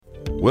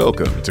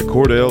Welcome to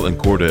Cordell and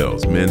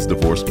Cordell's Men's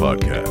Divorce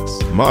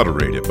Podcast,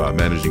 moderated by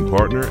Managing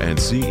Partner and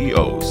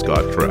CEO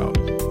Scott Trout,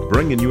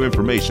 bringing you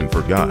information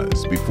for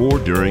guys before,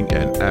 during,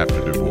 and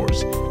after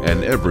divorce,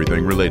 and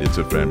everything related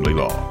to family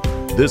law.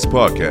 This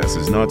podcast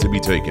is not to be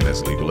taken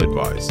as legal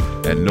advice,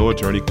 and no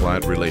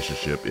attorney-client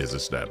relationship is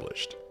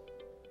established.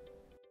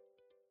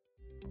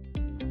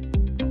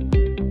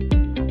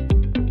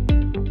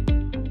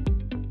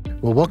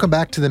 Well, welcome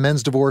back to the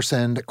Men's Divorce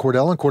and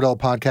Cordell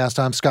podcast.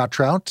 I'm Scott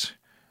Trout,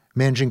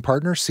 Managing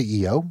Partner,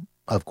 CEO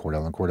of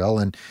Cordell & Cordell.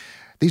 And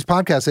these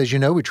podcasts, as you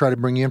know, we try to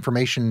bring you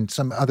information in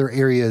some other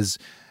areas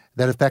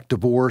that affect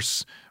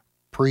divorce,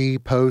 pre,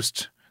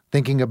 post,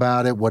 thinking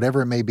about it,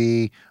 whatever it may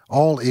be,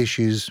 all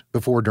issues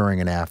before,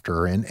 during, and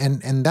after.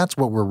 And that's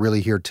what we're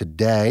really here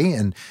today.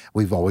 And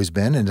we've always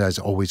been, and as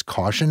always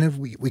caution, and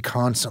we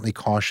constantly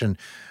caution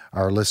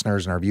our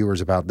listeners and our viewers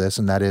about this,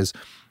 and that is,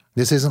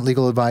 this isn't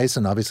legal advice,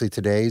 and obviously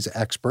today's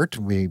expert,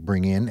 we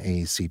bring in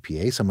a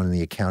CPA, someone in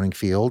the accounting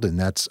field, and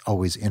that's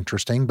always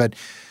interesting. But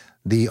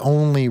the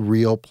only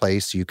real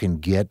place you can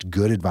get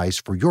good advice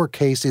for your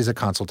case is a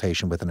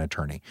consultation with an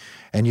attorney.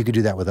 And you can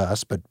do that with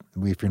us, but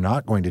if you're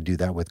not going to do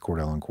that with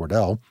Cordell &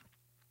 Cordell,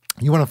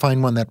 you want to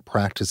find one that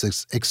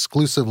practices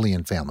exclusively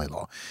in family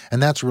law.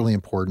 And that's really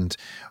important.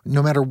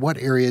 No matter what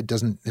area,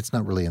 it's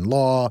not really in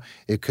law.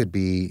 It could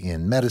be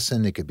in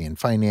medicine. It could be in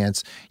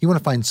finance. You want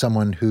to find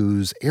someone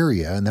whose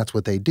area, and that's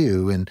what they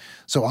do. And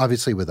so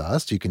obviously with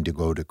us, you can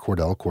go to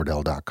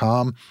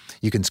cordell.com.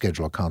 You can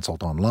schedule a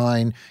consult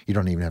online. You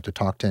don't even have to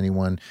talk to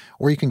anyone.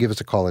 Or you can give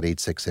us a call at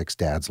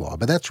 866-DADS-LAW.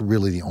 But that's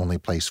really the only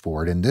place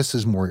for it. And this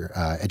is more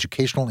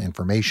educational,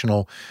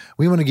 informational.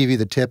 We want to give you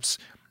the tips.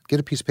 Get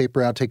a piece of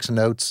paper out, take some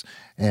notes,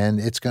 and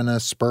it's going to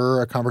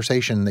spur a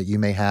conversation that you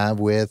may have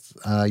with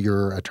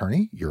your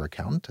attorney, your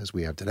accountant, as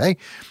we have today.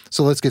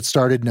 So let's get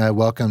started.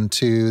 Welcome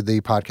to the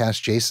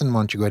podcast, Jason.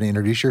 Why don't you go ahead and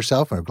introduce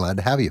yourself? We're glad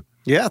to have you.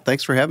 Yeah,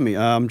 thanks for having me.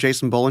 I'm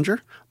Jason Bollinger.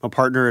 I'm a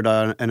partner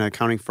at an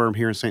accounting firm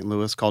here in St.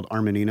 Louis called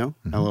Armanino,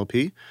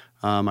 LLP.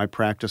 My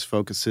practice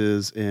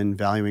focuses in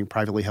valuing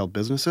privately held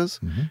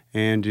businesses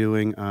and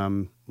doing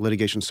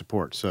litigation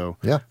support. So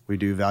we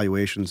do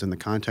valuations in the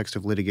context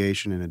of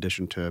litigation in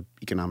addition to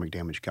economic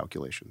damage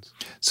calculations.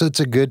 So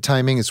it's a good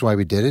timing. It's why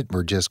we did it.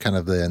 We're just kind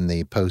of in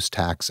the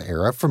post-tax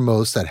era for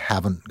most that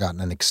haven't gotten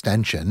an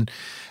extension.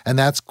 And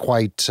that's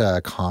quite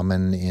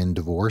common in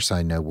divorce.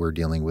 I know we're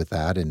dealing with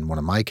that in one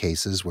of my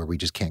cases where we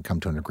just can't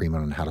come to an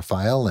agreement on how to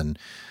file, and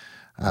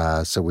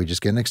so we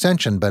just get an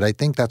extension. But I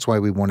think that's why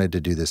we wanted to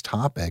do this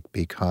topic,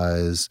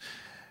 because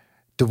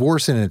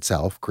divorce in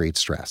itself creates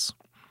stress.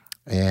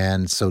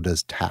 And so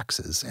does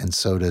taxes. And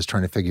so does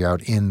trying to figure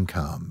out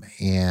income.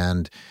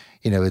 And,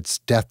 it's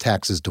death,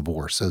 taxes,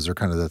 divorce. Those are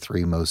kind of the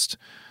three most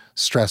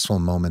stressful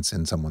moments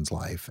in someone's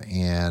life.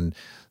 And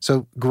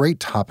so great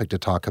topic to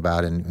talk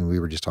about. And we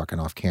were just talking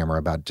off camera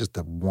about just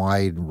the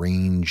wide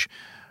range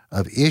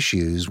of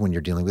issues when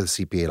you're dealing with a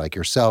CPA like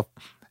yourself,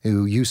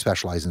 who you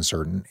specialize in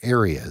certain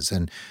areas.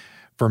 And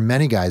for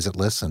many guys that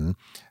listen,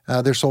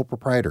 they're sole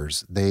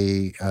proprietors.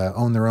 They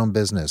own their own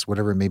business,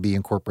 whatever it may be,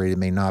 incorporated,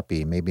 may not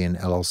be, maybe an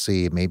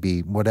LLC,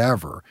 maybe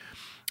whatever.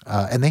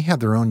 And they have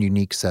their own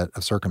unique set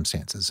of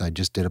circumstances. I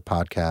just did a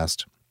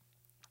podcast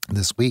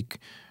this week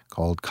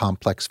called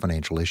Complex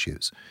Financial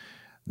Issues.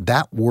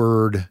 That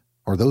word,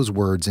 or those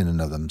words in and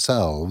of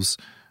themselves,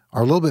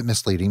 are a little bit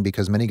misleading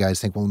because many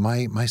guys think, well,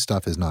 my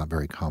stuff is not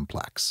very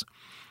complex.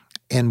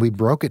 And we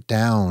broke it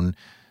down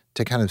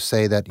to kind of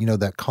say that,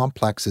 that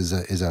complex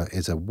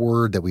is a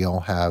word that we all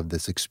have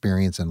this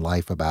experience in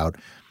life about,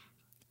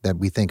 that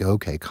we think,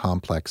 okay,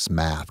 complex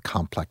math,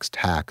 complex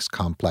tax,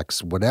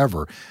 complex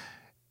whatever.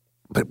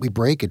 But we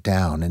break it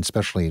down, and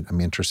especially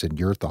I'm interested in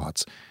your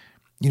thoughts.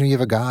 You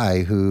have a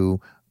guy who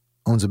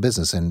owns a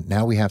business, and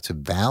now we have to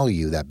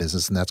value that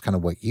business, and that's kind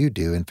of what you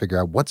do, and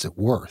figure out what's it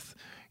worth.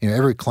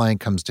 Every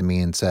client comes to me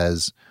and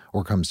says,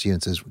 or comes to you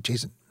and says,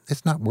 Jason,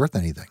 it's not worth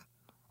anything.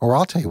 Or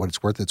I'll tell you what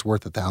it's worth. It's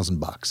worth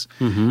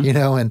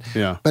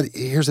 $1,000, But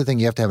here's the thing.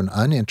 You have to have an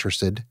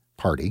uninterested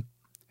party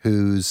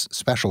whose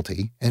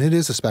specialty, and it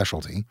is a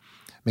specialty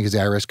because the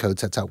IRS code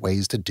sets out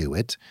ways to do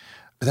it.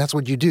 But that's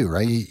what you do,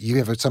 right? You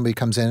have somebody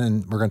comes in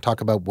and we're going to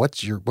talk about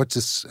what's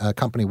this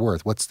company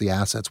worth? What's the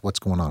assets? What's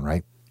going on,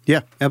 right?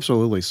 Yeah,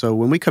 absolutely. So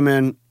when we come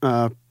in,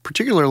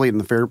 particularly in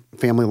the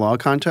family law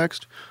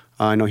context,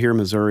 I know here in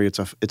Missouri, it's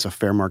a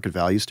fair market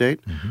value state,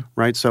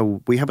 right?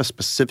 So we have a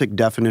specific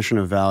definition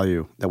of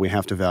value that we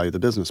have to value the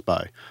business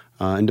by.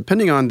 And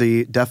depending on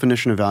the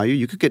definition of value,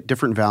 you could get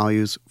different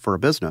values for a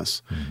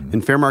business.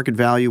 In fair market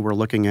value, we're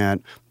looking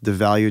at the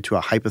value to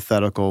a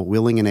hypothetical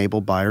willing and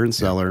able buyer and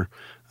seller,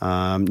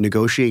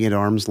 negotiating at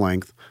arm's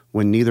length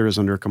when neither is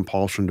under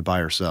compulsion to buy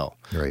or sell.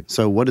 Right.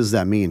 So what does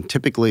that mean?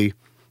 Typically,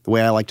 the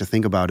way I like to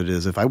think about it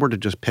is if I were to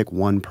just pick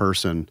one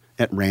person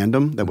at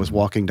random that was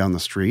walking down the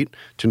street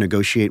to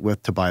negotiate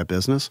with to buy a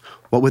business,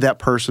 what would that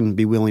person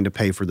be willing to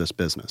pay for this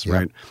business,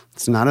 right?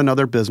 It's not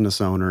another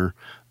business owner.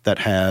 that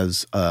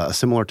has a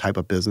similar type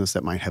of business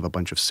that might have a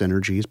bunch of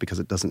synergies because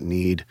it doesn't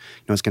need,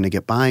 it's going to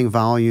get buying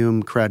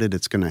volume credit.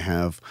 It's going to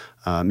have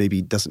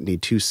maybe doesn't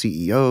need 2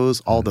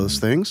 CEOs, all those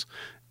things.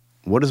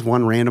 What is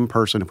one random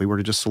person, if we were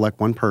to just select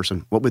one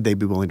person, what would they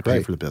be willing to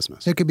pay for the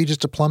business? It could be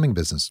just a plumbing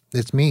business.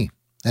 It's me.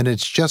 And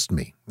it's just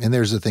me. And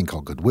there's a thing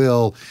called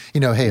goodwill.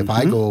 Hey, if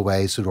I go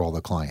away, so do all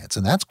the clients.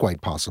 And that's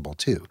quite possible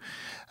too.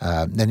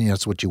 Then,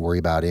 it's what you worry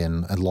about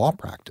in law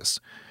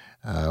practice,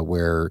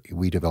 where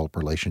we develop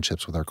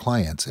relationships with our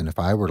clients. And if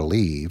I were to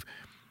leave,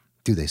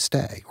 do they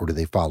stay or do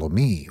they follow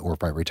me? Or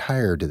if I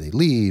retire, do they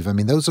leave? I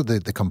mean, those are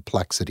the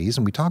complexities.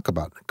 And we talk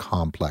about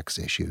complex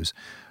issues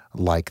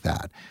like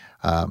that.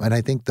 And I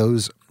think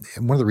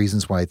one of the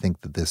reasons why I think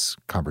that this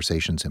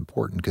conversation is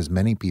important, because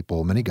many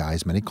people, many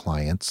guys, many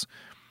clients,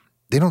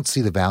 they don't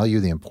see the value,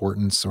 the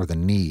importance, or the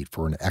need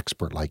for an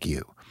expert like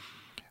you.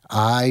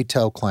 I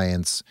tell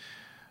clients,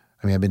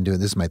 I've been doing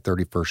this is my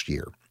 31st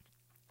year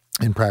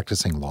in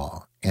practicing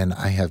law, and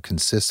I have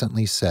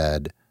consistently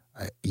said,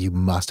 you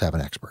must have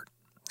an expert.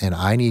 And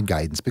I need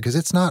guidance because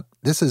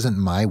this isn't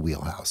my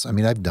wheelhouse.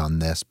 I've done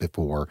this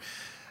before,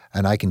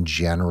 and I can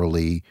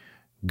generally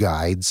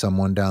guide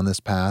someone down this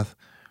path.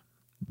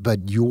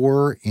 But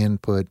your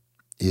input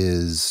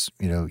is,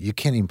 you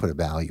can't even put a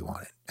value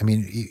on it.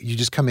 You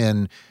just come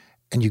in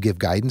and you give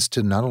guidance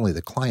to not only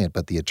the client,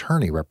 but the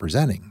attorney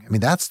representing.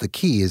 That's the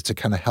key, is to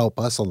kind of help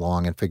us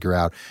along and figure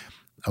out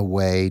a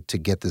way to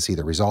get this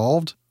either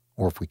resolved,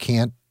 or if we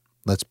can't,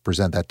 let's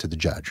present that to the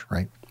judge,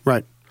 right?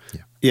 Right.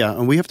 Yeah.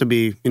 And we have to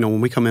be,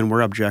 when we come in,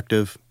 we're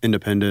objective,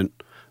 independent.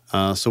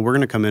 So we're going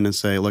to come in and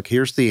say, look,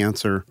 here's the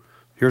answer.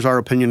 Here's our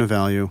opinion of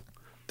value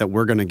that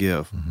we're going to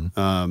give,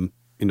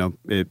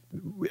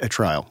 at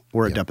trial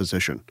or at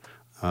deposition.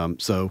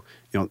 So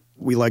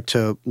we like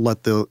to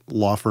let the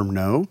law firm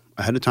know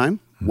ahead of time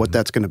what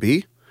that's going to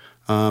be,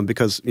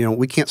 because,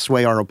 we can't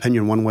sway our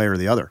opinion one way or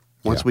the other.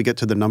 Once we get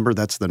to the number,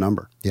 that's the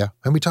number. Yeah.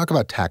 And we talk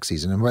about tax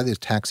season, and why this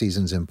tax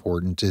season is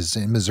important is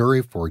in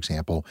Missouri, for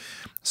example,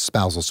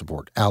 spousal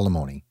support,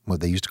 alimony, what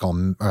they used to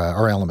call,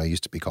 or alimony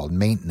used to be called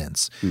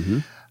maintenance.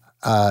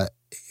 Where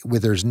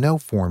there's no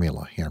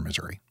formula here in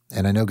Missouri.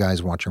 And I know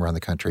guys watching around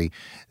the country,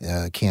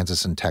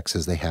 Kansas and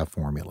Texas, they have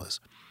formulas.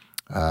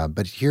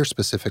 But here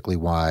specifically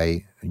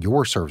why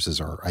your services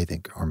are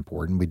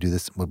important. We do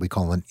this, what we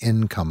call an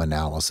income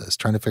analysis,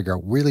 trying to figure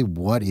out really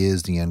what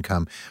is the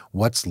income,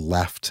 what's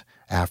left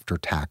after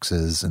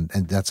taxes. And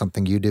that's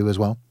something you do as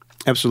well?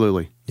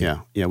 Absolutely.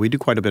 Yeah. We do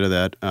quite a bit of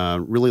that,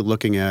 really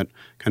looking at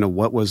kind of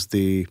what was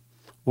the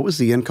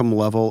income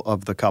level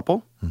of the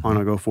couple on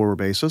a go-forward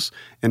basis,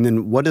 and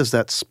then what is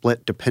that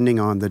split depending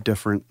on the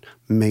different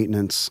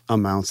maintenance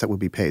amounts that would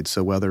be paid.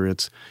 So whether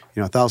it's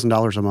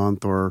 $1,000 a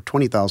month or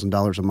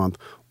 $20,000 a month,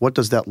 what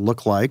does that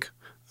look like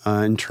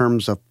in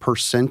terms of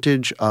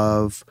percentage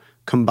of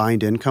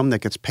combined income that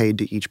gets paid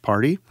to each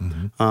party?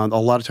 A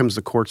lot of times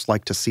the courts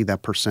like to see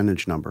that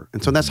percentage number.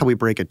 And so that's how we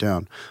break it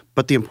down.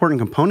 But the important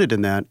component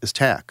in that is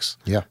tax.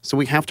 Yeah. So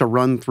we have to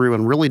run through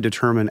and really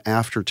determine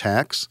after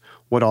tax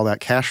what all that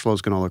cash flow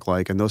is going to look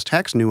like. And those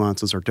tax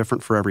nuances are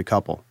different for every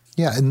couple.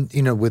 Yeah. And,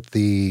 with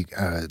the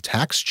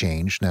tax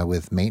change now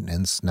with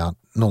maintenance no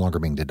longer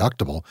being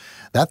deductible,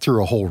 that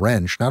threw a whole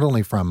wrench, not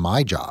only from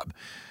my job.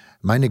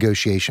 My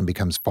negotiation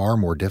becomes far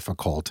more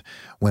difficult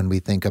when we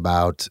think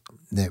about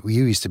that. We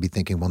used to be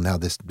thinking, well, now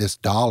this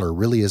dollar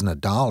really isn't a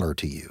dollar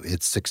to you.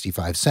 It's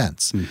 65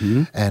 cents.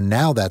 And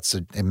now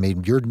it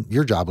made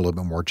your job a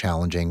little bit more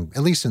challenging,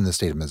 at least in the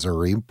state of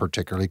Missouri,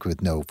 particularly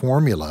with no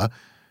formula,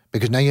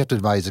 because now you have to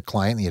advise the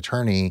client, the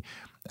attorney,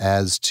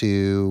 as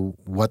to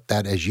what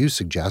that, as you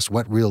suggest,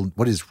 what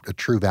is a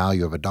true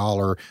value of a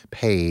dollar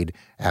paid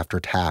after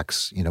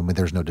tax, when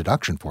there's no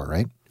deduction for it,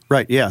 right?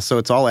 Right, yeah. So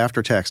it's all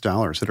after-tax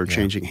dollars that are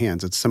changing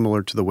hands. It's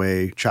similar to the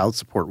way child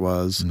support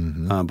was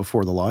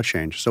before the law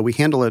changed. So we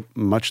handle it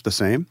much the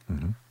same.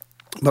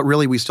 But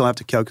really, we still have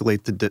to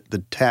calculate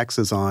the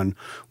taxes on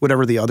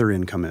whatever the other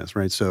income is,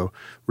 right? So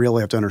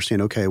really have to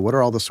understand, okay, what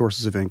are all the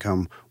sources of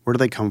income? Where do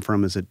they come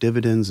from? Is it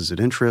dividends? Is it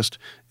interest?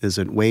 Is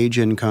it wage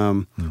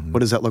income?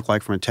 What does that look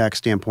like from a tax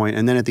standpoint?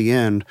 And then at the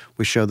end,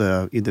 we show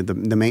either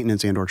the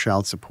maintenance and or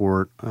child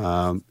support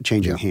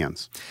changing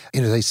hands.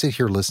 As I sit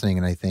here listening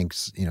and I think,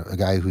 a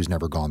guy who's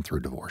never gone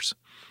through divorce,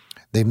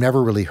 they've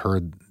never really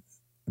heard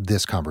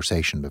this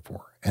conversation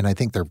before. And I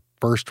think their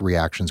first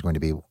reaction is going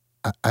to be,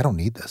 I don't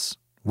need this.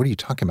 What are you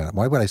talking about?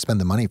 Why would I spend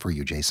the money for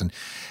you, Jason?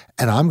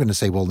 And I'm going to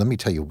say, well, let me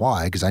tell you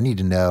why, because I need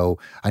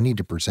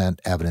to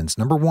present evidence.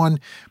 Number one,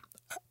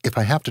 if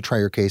I have to try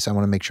your case, I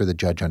want to make sure the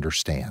judge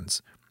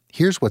understands.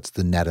 Here's what's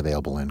the net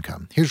available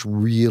income. Here's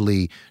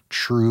really,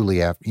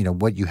 truly,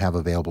 what you have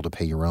available to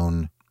pay your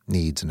own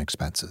needs and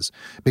expenses.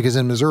 Because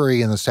in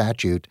Missouri, in the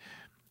statute,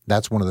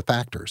 that's one of the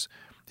factors.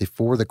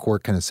 Before the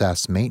court can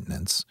assess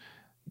maintenance,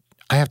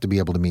 I have to be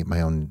able to meet my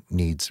own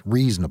needs,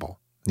 reasonable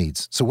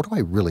needs. So what do I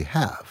really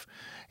have?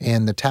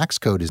 And the tax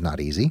code is not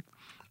easy.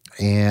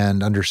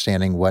 And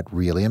understanding what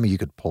really, you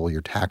could pull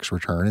your tax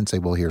return and say,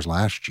 well, here's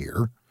last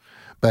year.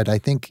 But I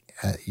think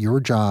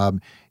your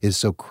job is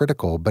so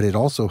critical, but it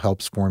also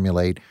helps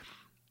formulate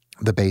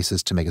the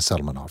basis to make a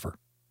settlement offer.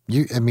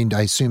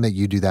 I assume that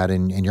you do that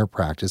in your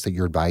practice, that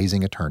you're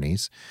advising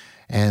attorneys,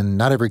 and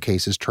not every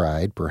case is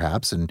tried,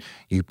 perhaps, and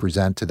you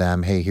present to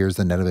them, hey, here's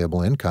the net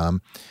available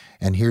income,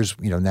 and here's,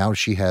 now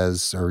she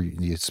has, or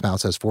your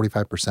spouse has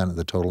 45% of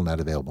the total net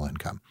available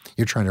income.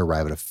 You're trying to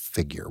arrive at a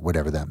figure,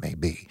 whatever that may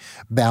be,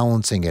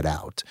 balancing it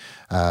out.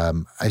 I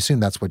assume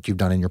that's what you've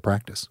done in your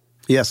practice.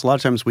 Yes, a lot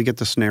of times we get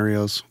the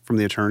scenarios from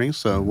the attorney.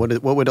 So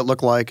what would it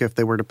look like if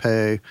they were to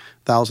pay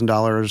 $1,000,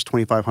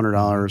 $2,500,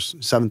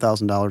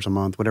 $7,000 a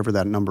month, whatever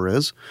that number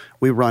is?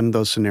 We run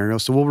those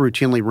scenarios. So we'll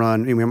routinely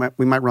run.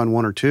 We might run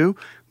one or two.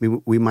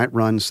 We might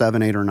run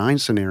 7, 8, or 9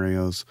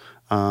 scenarios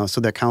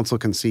so that counsel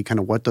can see kind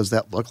of what does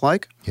that look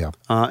like,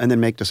 and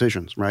then make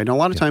decisions. Right. And a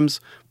lot of times,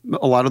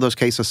 a lot of those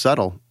cases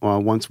settle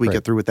once we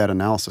get through with that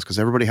analysis because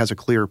everybody has a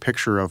clear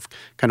picture of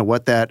kind of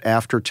what that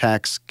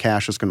after-tax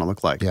cash is going to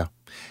look like. Yeah.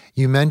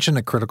 You mentioned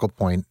a critical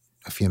point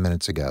a few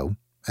minutes ago,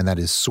 and that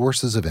is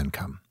sources of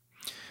income.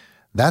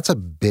 That's a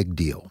big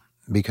deal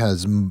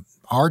because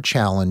our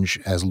challenge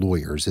as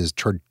lawyers is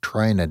to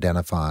try and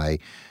identify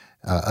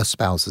a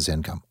spouse's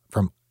income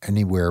from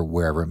anywhere,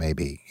 wherever it may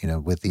be.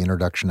 With the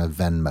introduction of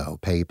Venmo,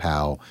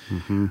 PayPal,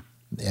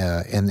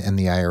 and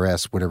the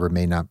IRS, whatever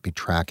may not be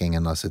tracking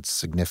unless it's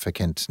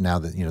significant now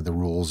that, the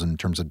rules in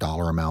terms of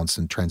dollar amounts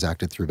and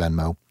transacted through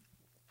Venmo.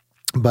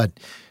 But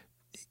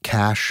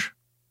cash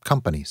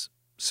companies.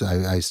 So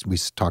we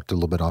talked a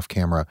little bit off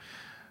camera,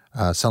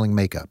 selling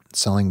makeup,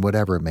 selling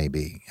whatever it may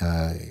be,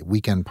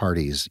 weekend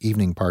parties,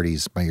 evening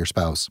parties by your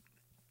spouse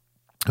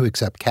who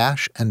accept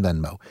cash and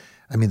Venmo.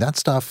 That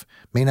stuff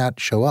may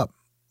not show up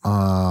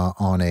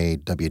on a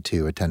W-2,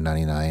 a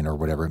 1099, or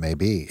whatever it may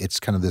be. It's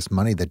kind of this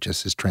money that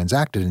just is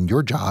transacted, and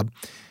your job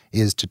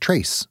is to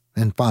trace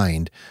and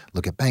find,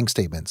 look at bank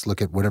statements,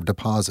 look at whatever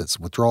deposits,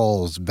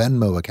 withdrawals,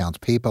 Venmo accounts,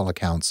 PayPal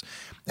accounts,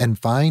 and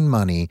find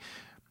money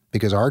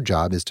because our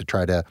job is to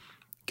try to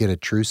get a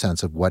true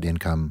sense of what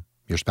income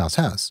your spouse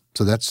has.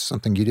 So that's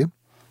something you do?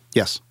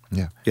 Yes.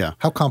 Yeah.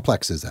 How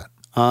complex is that?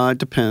 It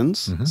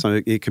depends. Mm-hmm.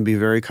 So it can be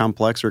very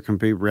complex or it can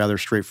be rather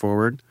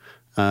straightforward.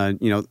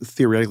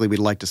 Theoretically, we'd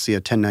like to see a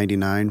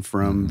 1099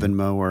 from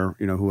Venmo or,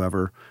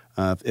 whoever,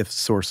 if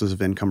sources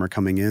of income are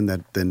coming in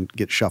that then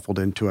get shuffled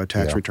into a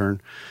tax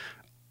return.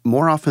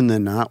 More often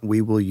than not,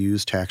 we will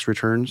use tax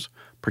returns,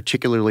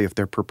 particularly if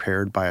they're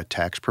prepared by a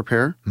tax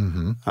preparer,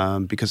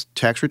 because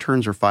tax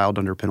returns are filed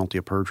under penalty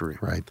of perjury.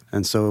 Right.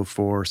 And so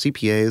for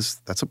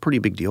CPAs, that's a pretty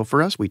big deal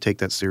for us. We take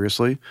that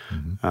seriously.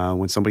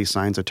 When somebody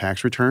signs a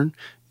tax return,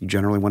 you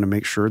generally want to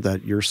make sure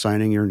that you're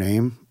signing your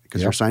name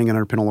because you're signing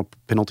under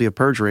penalty of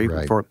perjury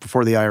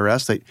before the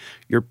IRS, that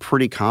you're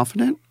pretty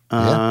confident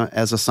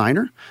as a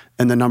signer.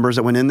 And the numbers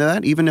that went into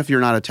that, even if you're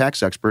not a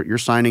tax expert, you're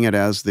signing it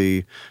as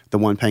the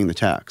one paying the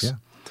tax. Yeah.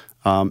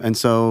 And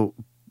so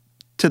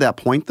to that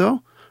point,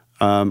 though,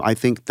 I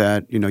think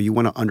that, you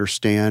want to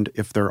understand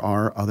if there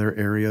are other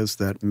areas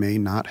that may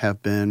not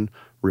have been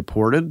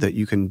reported, that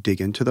you can dig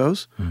into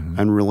those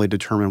and really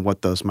determine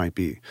what those might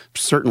be.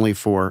 Certainly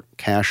for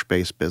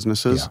cash-based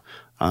businesses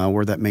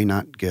where that may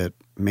not get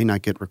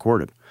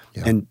recorded.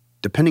 Yeah. And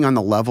depending on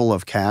the level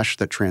of cash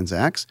that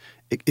transacts,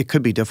 it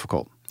could be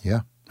difficult.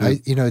 Yeah.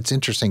 It's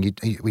interesting.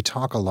 We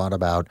talk a lot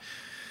about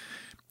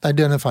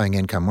identifying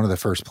income. One of the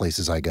first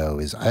places I go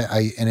is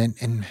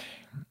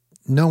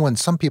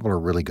some people are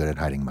really good at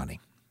hiding money,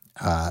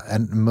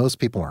 and most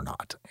people are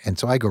not. And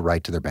so I go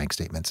right to their bank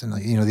statements. And,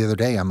 the other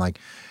day I'm like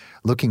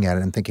looking at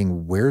it and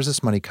thinking, where's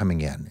this money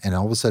coming in? And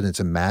all of a sudden it's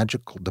a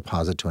magical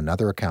deposit to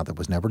another account that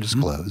was never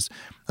disclosed.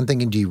 I'm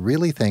thinking, do you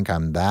really think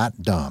I'm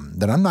that dumb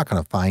that I'm not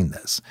going to find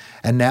this?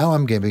 And now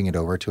I'm giving it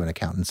over to an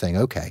accountant saying,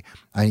 okay,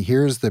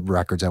 here's the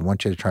records. I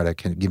want you to try to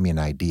give me an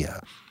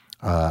idea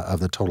of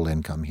the total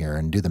income here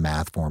and do the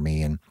math for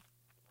me and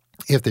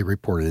if they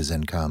report it as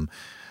income.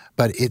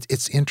 But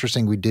it's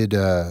interesting. We did,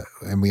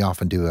 and we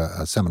often do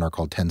a seminar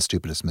called 10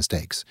 Stupidest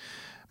Mistakes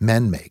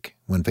Men Make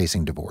When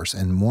Facing Divorce.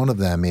 And one of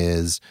them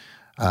is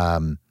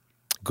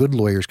good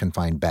lawyers can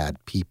find bad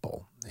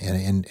people.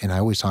 And I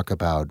always talk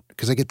about,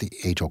 because I get the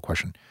age-old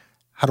question,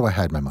 how do I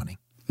hide my money?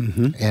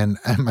 And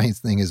my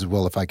thing is,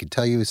 well, if I could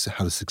tell you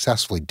how to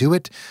successfully do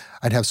it,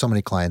 I'd have so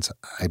many clients,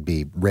 I'd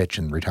be rich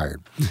and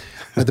retired.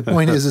 But the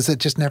point is it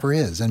just never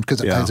is. And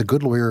because as a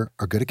good lawyer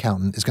or good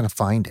accountant is going to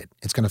find it.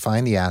 It's going to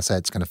find the asset.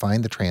 It's going to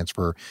find the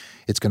transfer.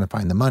 It's going to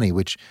find the money,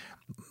 which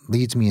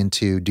leads me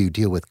into do you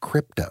deal with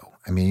crypto?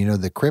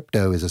 The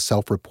crypto is a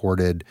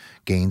self-reported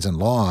gains and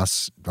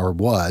loss, or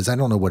was. I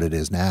don't know what it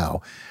is now.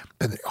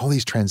 But all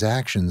these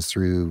transactions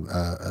through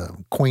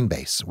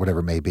Coinbase, whatever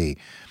it may be,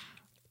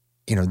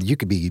 you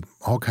could be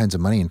all kinds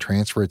of money and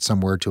transfer it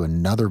somewhere to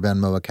another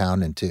Venmo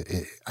account. And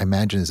I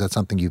imagine, is that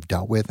something you've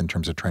dealt with in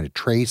terms of trying to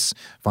trace,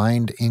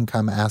 find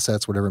income,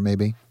 assets, whatever it may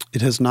be?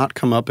 It has not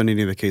come up in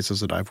any of the cases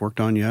that I've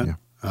worked on yet.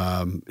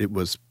 Yeah. It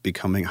was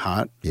becoming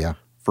hot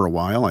for a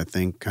while. I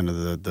think kind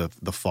of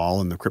the fall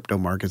in the crypto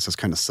markets has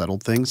kind of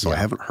settled things. So I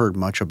haven't heard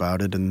much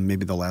about it in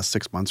maybe the last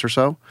 6 months or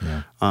so.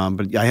 Yeah.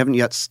 But I haven't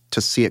yet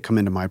to see it come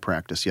into my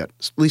practice yet,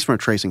 at least from a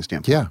tracing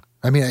standpoint. Yeah.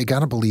 I got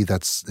to believe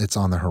it's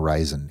on the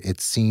horizon. It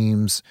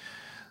seems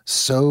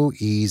so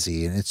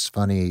easy. And it's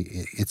funny,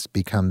 it's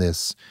become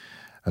this.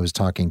 I was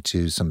talking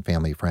to some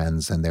family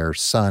friends, and their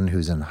son,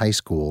 who's in high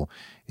school,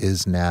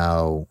 is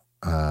now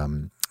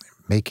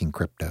making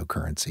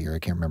cryptocurrency, or I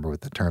can't remember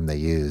what the term they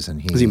use.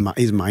 And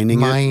he's mining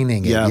it?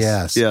 Mining it,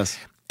 yes. Yes.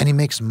 And he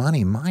makes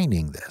money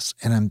mining this.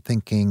 And I'm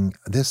thinking,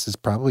 this is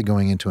probably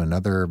going into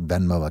another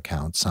Venmo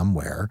account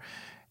somewhere.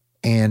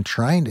 And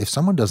if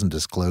someone doesn't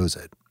disclose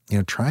it,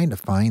 trying to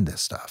find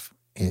this stuff,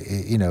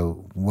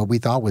 what we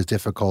thought was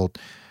difficult,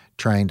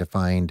 trying to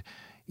find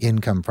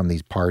income from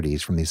these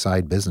parties, from these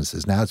side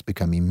businesses, now it's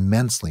become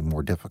immensely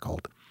more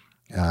difficult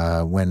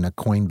when a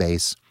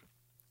Coinbase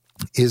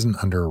isn't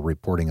under a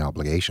reporting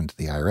obligation to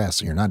the IRS.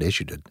 So you're not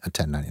issued a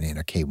 1099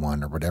 or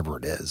K-1 or whatever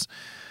it is.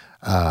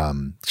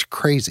 It's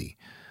crazy.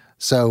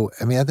 So,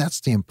 that's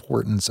the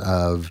importance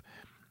of,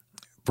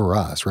 for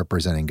us,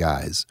 representing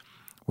guys,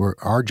 where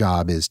our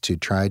job is to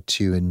try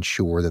to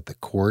ensure that the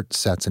court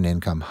sets an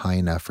income high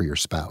enough for your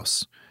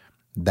spouse,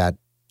 that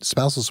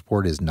spousal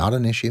support is not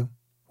an issue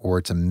or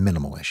it's a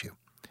minimal issue.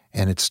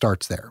 And it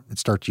starts there. It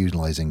starts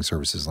utilizing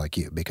services like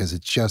you, because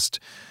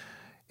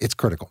it's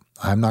critical.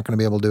 I'm not going to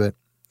be able to do it.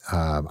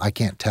 I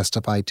can't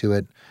testify to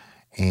it.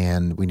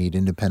 And we need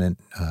independent,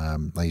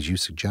 as you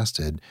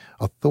suggested,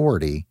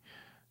 authority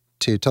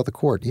to tell the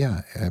court,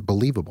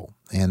 believable,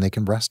 and they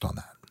can rest on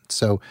that.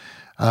 So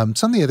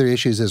some of the other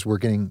issues as we're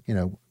getting,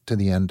 to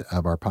the end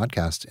of our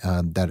podcast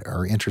that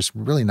are interest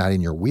really not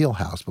in your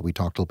wheelhouse, but we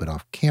talked a little bit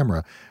off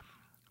camera,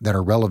 that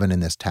are relevant in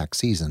this tax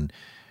season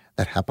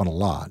that happen a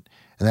lot.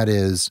 And that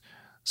is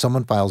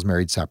someone files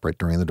married separate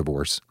during the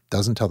divorce,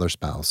 doesn't tell their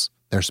spouse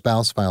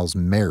files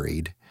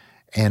married,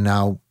 and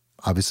now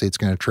obviously it's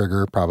going to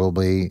trigger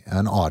probably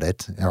an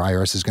audit, or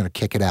IRS is going to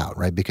kick it out,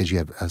 right? Because you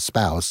have a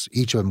spouse,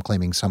 each of them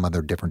claiming some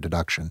other different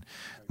deduction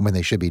when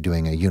they should be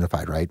doing a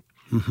unified, right?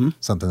 Mm-hmm.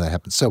 Something that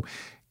happens. So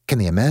can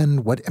they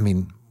amend?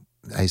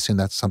 I assume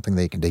that's something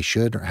they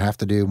should or have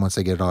to do once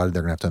they get audited.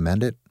 They're going to have to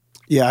amend it.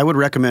 Yeah, I would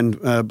recommend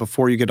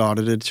before you get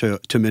audited to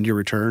amend your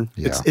return.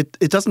 Yeah.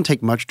 It doesn't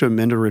take much to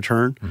amend a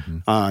return.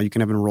 Mm-hmm. You can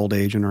have an enrolled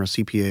agent or a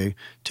CPA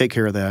take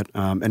care of that.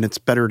 And it's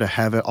better to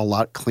have a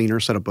lot cleaner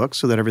set of books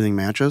so that everything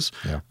matches,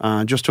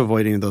 just to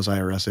avoid any of those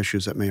IRS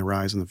issues that may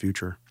arise in the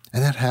future.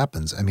 And that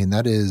happens.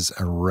 That is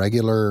a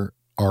regular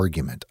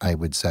argument, I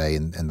would say,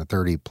 in the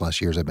 30-plus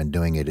years I've been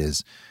doing it,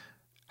 is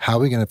how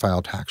are we going to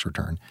file tax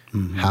return?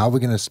 Mm-hmm. How are we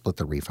going to split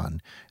the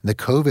refund? The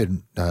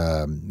COVID,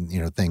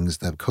 things,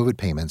 the COVID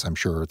payments, I'm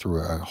sure,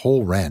 threw a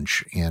whole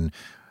wrench in,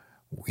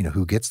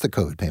 who gets the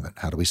COVID payment?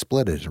 How do we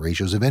split it?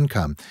 Ratios of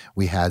income.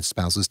 We had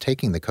spouses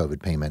taking the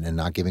COVID payment and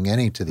not giving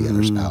any to the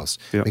other spouse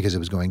because it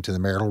was going to the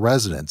marital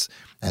residence,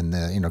 and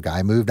the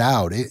guy moved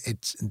out.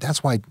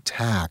 That's why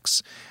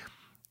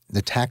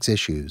the tax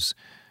issues.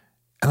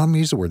 And I'm going to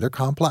use the word, they're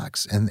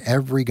complex. And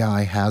every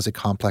guy has a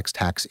complex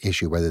tax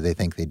issue, whether they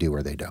think they do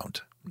or they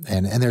don't.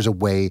 And there's a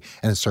way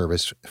and a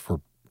service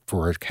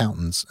for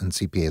accountants and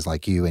CPAs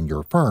like you and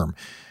your firm.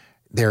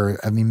 They're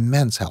an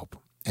immense help.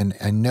 And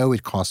I know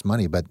it costs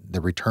money, but the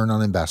return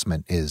on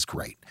investment is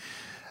great.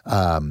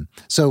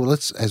 So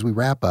let's, as we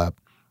wrap up,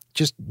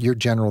 just your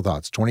general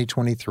thoughts.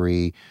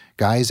 2023,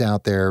 guys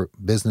out there,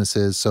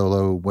 businesses,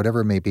 solo, whatever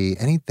it may be,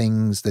 any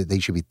things that they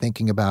should be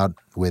thinking about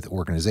with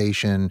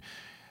organization,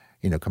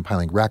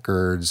 compiling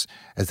records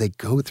as they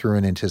go through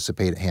and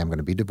anticipate, hey, I'm going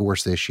to be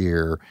divorced this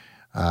year.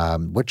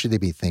 What should they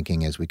be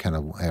thinking as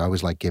I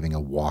always like giving a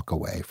walk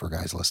away for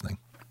guys listening.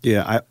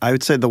 Yeah, I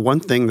would say the one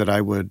thing that I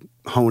would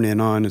hone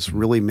in on is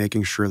really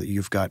making sure that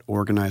you've got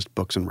organized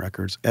books and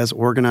records, as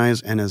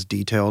organized and as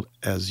detailed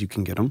as you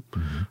can get them.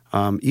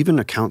 Mm-hmm. Even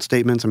account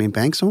statements.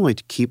 Banks only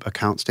keep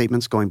account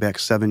statements going back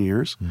 7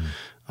 years.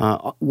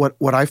 Mm-hmm.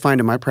 What I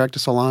find in my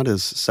practice a lot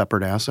is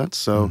separate assets.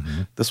 So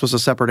this was a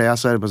separate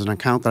asset. It was an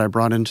account that I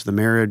brought into the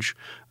marriage.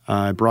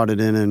 I brought it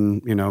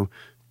in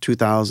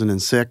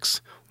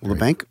 2006. Well, the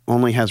bank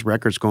only has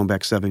records going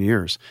back 7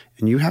 years,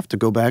 and you have to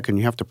go back and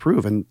you have to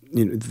prove. And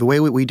the way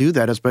we do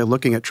that is by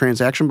looking at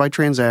transaction by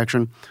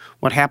transaction,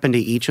 what happened to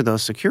each of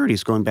those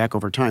securities going back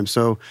over time.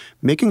 So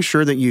making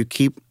sure that you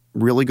keep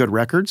really good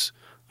records,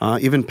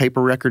 even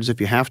paper records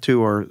if you have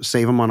to, or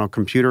save them on a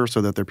computer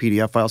so that they're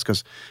PDF files,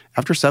 because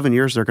after 7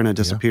 years, they're going to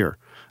disappear.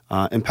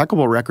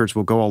 Impeccable records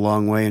will go a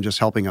long way in just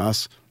helping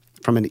us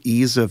from an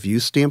ease of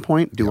use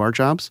standpoint, do our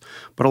jobs,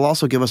 but it'll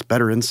also give us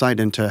better insight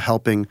into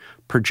helping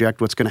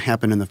project what's going to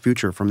happen in the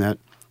future from that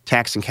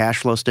tax and cash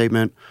flow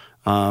statement.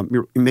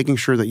 You're making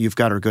sure that you've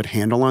got a good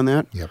handle on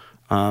that.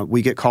 Yep.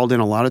 We get called in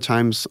a lot of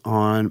times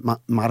on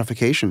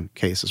modification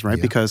cases,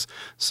 right? Because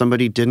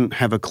somebody didn't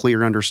have a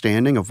clear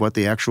understanding of what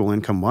the actual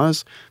income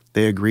was.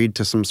 They agreed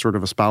to some sort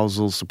of a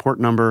spousal support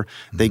number.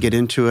 They get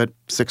into it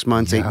 6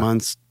 months, 8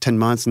 months, 10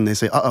 months, and they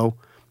say, uh-oh,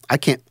 I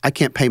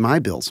can't pay my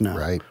bills now,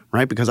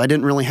 right? Because I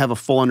didn't really have a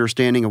full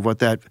understanding of what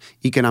that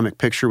economic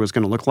picture was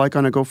going to look like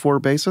on a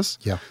go-forward basis.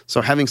 Yeah.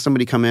 So having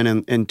somebody come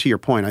in and to your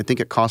point, I think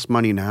it costs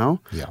money now,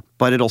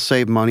 but it'll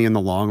save money in the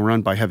long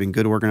run by having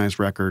good organized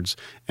records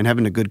and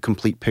having a good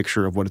complete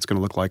picture of what it's going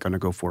to look like on a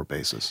go-forward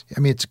basis.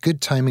 It's good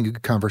timing,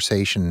 good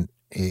conversation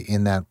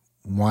in that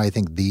why I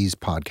think these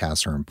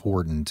podcasts are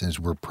important is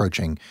we're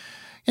approaching,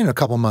 in a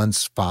couple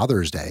months,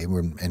 Father's Day,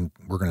 and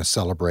we're going to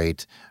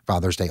celebrate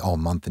Father's Day all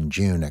month in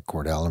June at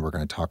Cordell, and we're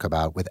going to talk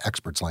about, with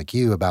experts like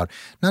you, about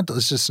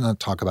let's just not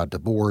talk about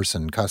divorce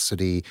and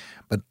custody,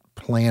 but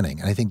planning.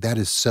 And I think that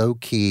is so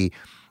key,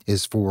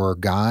 is for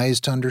guys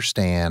to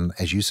understand,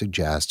 as you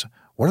suggest,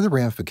 what are the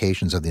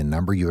ramifications of the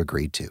number you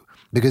agreed to?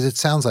 Because it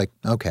sounds like,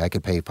 okay, I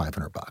could pay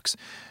 $500,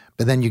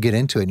 but then you get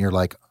into it and you're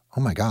like,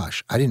 oh my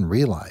gosh, I didn't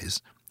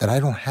realize that I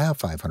don't have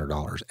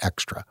 $500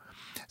 extra.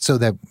 So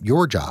that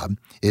your job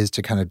is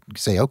to kind of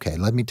say, okay,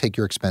 let me take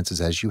your expenses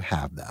as you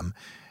have them.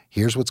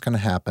 Here's what's going to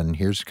happen.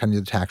 Here's kind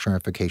of the tax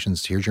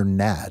ramifications. Here's your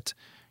net.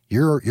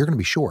 You're going to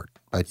be short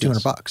by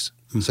 $200.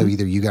 Mm-hmm. So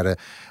either you got to,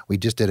 we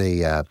just did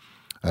a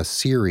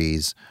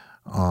series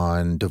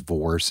on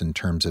divorce in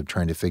terms of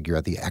trying to figure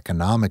out the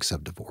economics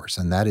of divorce.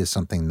 And that is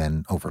something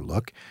then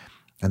overlook.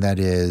 And that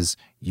is,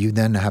 you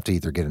then have to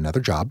either get another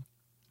job,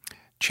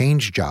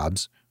 change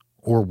jobs,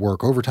 or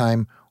work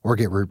overtime, or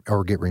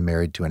get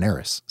remarried to an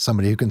heiress,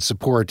 somebody who can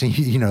support,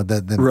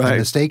 the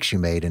mistakes you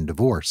made in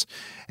divorce,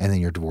 and then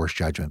your divorce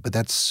judgment. But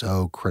that's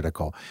so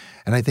critical.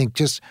 And I think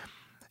just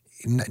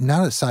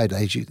not aside,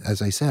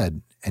 as I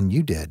said, and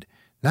you did,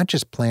 not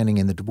just planning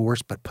in the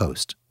divorce, but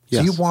post.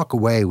 Yes. So you walk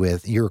away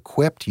with, you're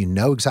equipped, you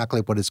know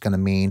exactly what it's going to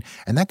mean,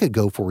 and that could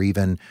go for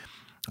even,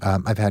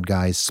 I've had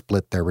guys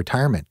split their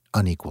retirement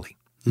unequally.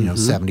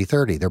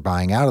 70-30, they're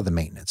buying out of the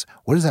maintenance.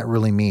 What does that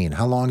really mean?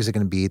 How long is it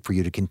going to be for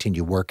you to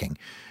continue working?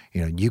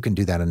 You can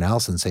do that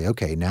analysis and say,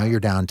 okay, now you're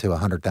down to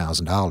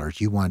 $100,000.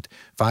 You want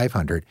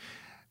 $500,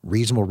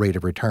 reasonable rate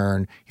of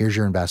return. Here's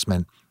your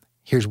investment.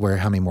 Here's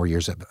how many more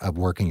years of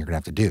working you're going to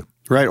have to do.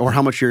 Right, or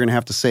how much you're going to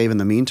have to save in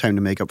the meantime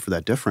to make up for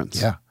that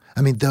difference. Yeah.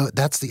 I mean,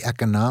 that's the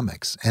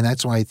economics. And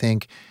that's why I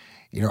think,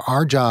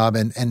 our job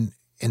and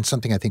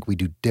something I think we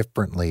do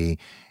differently,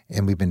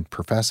 and we've been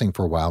professing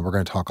for a while. We're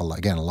going to talk a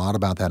lot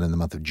about that in the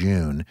month of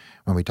June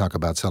when we talk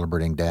about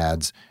celebrating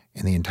dads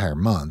in the entire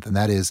month. And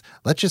that is,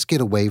 let's just get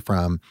away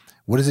from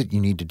what is it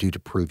you need to do to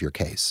prove your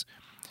case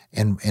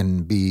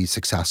and be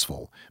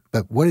successful.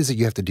 But what is it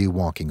you have to do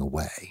walking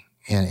away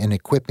and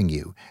equipping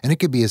you? And it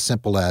could be as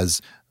simple as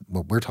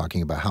what we're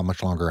talking about. How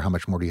much longer, how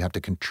much more do you have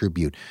to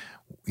contribute?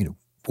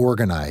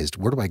 Organized.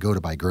 Where do I go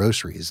to buy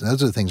groceries?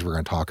 Those are the things we're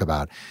going to talk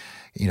about.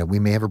 We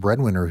may have a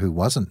breadwinner who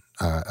wasn't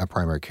a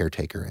primary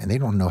caretaker, and they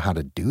don't know how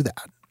to do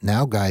that.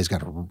 Now guys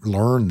got to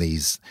learn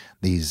these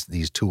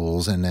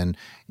tools and then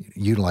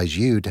utilize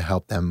you to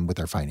help them with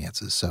their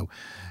finances. So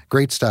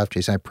great stuff,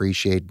 Jason. I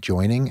appreciate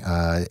joining.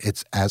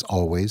 It's, as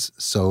always,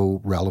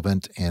 so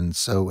relevant and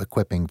so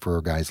equipping for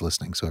guys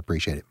listening. So I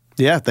appreciate it.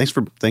 Yeah, thanks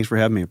for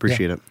having me.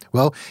 Appreciate it.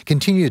 Well,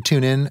 continue to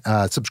tune in.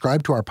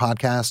 Subscribe to our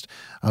podcast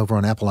over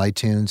on Apple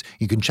iTunes.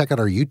 You can check out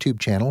our YouTube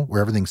channel where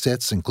everything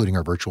sits, including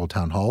our virtual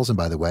town halls. And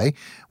by the way,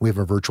 we have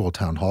a virtual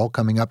town hall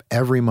coming up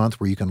every month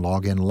where you can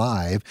log in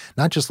live,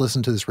 not just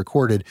listen to this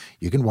recorded.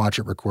 You can watch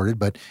it recorded,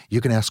 but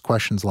you can ask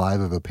questions live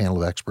of a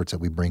panel of experts that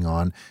we bring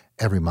on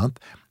every month.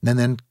 And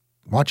then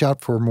watch out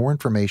for more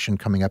information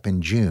coming up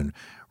in June.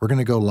 We're going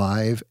to go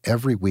live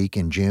every week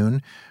in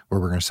June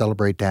where we're going to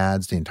celebrate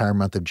dads the entire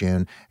month of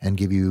June and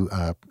give you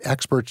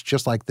experts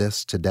just like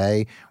this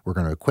today. We're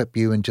going to equip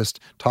you and just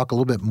talk a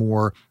little bit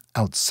more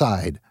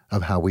outside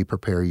of how we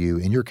prepare you.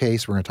 In your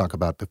case, we're going to talk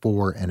about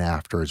before and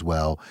after as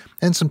well,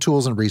 and some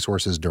tools and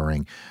resources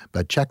during.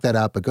 But check that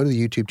out. But go to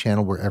the YouTube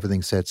channel where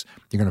everything sits.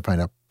 You're going to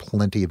find out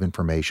plenty of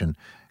information.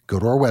 Go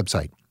to our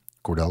website,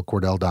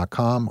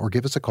 cordell.com, or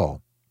give us a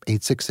call,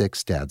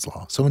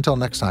 866-DADS-LAW. So until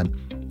next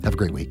time, have a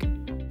great week.